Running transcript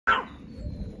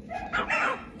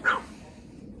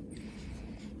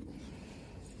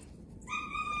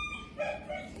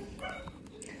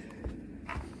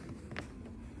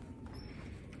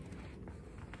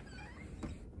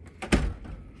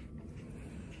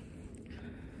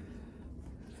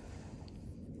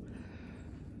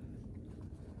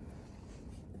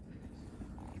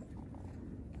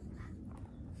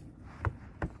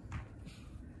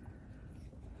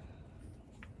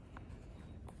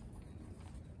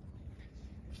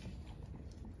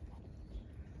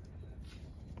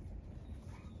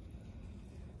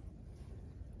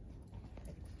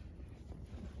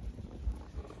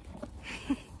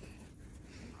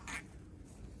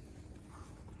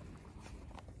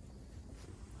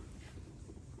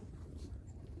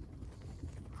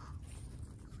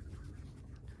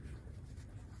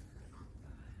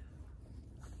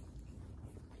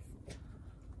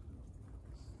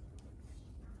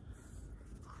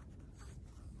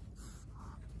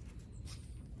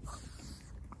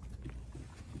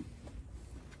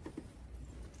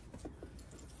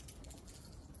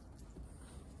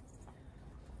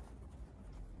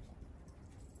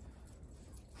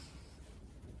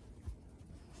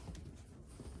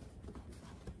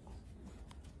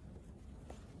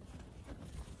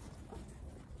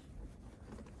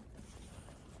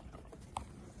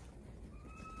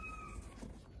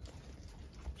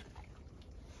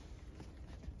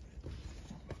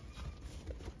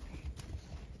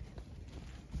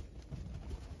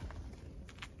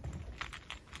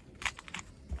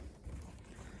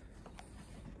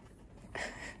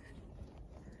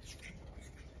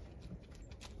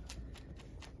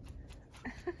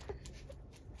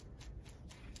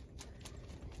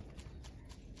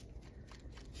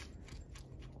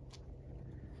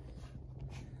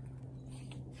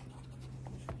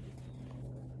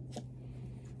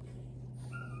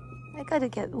I gotta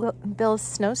get Bill's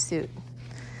snowsuit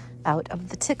out of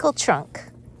the tickle trunk.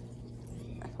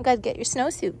 You gotta get your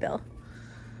snowsuit, Bill.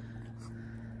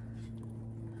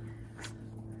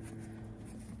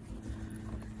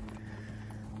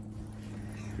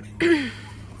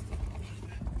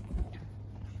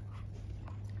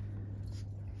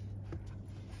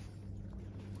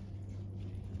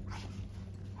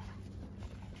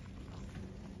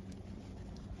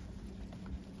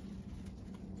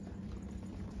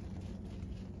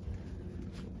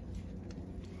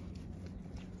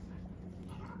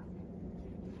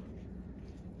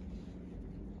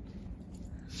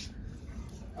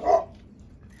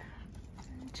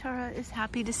 Chara is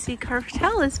happy to see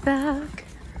Cartel is back.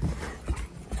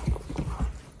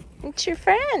 It's your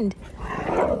friend.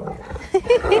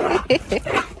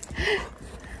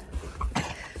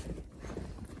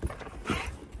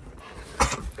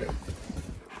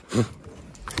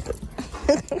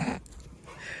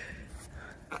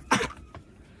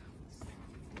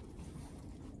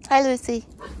 Hi, Lucy.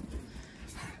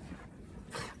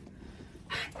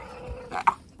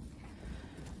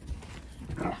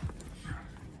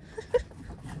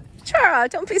 Chara,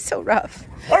 don't be so rough.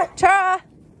 Chara,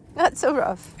 not so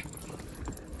rough.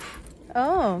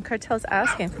 Oh, Cartel's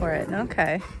asking for it.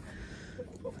 Okay.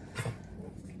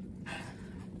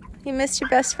 You missed your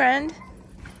best friend?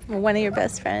 Well, one of your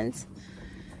best friends?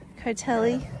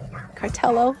 Cartello.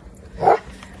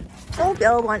 Oh,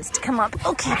 Bill wants to come up.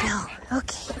 Okay, Bill.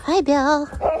 Okay. Hi, Bill.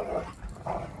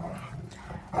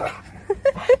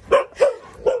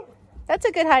 That's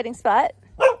a good hiding spot.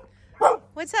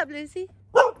 What's up, Lucy?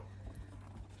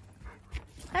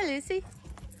 Hi, Lucy.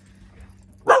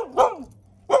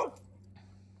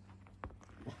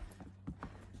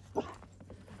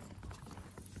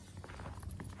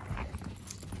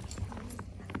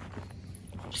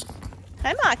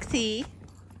 Hi, Moxie.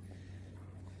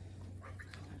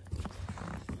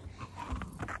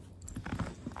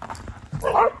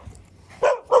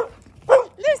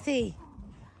 Lucy.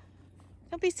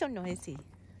 Don't be so noisy.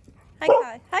 Hi,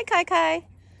 Kai. Hi, Kai Kai.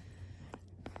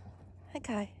 Hi,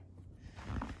 Kai.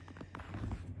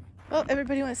 Oh,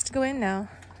 everybody wants to go in now.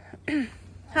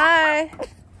 Hi.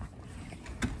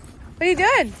 What are you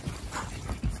doing?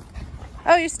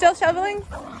 Oh, you're still shoveling?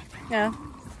 Yeah.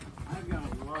 I've got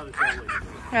a lot of shoveling.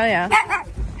 Oh, yeah.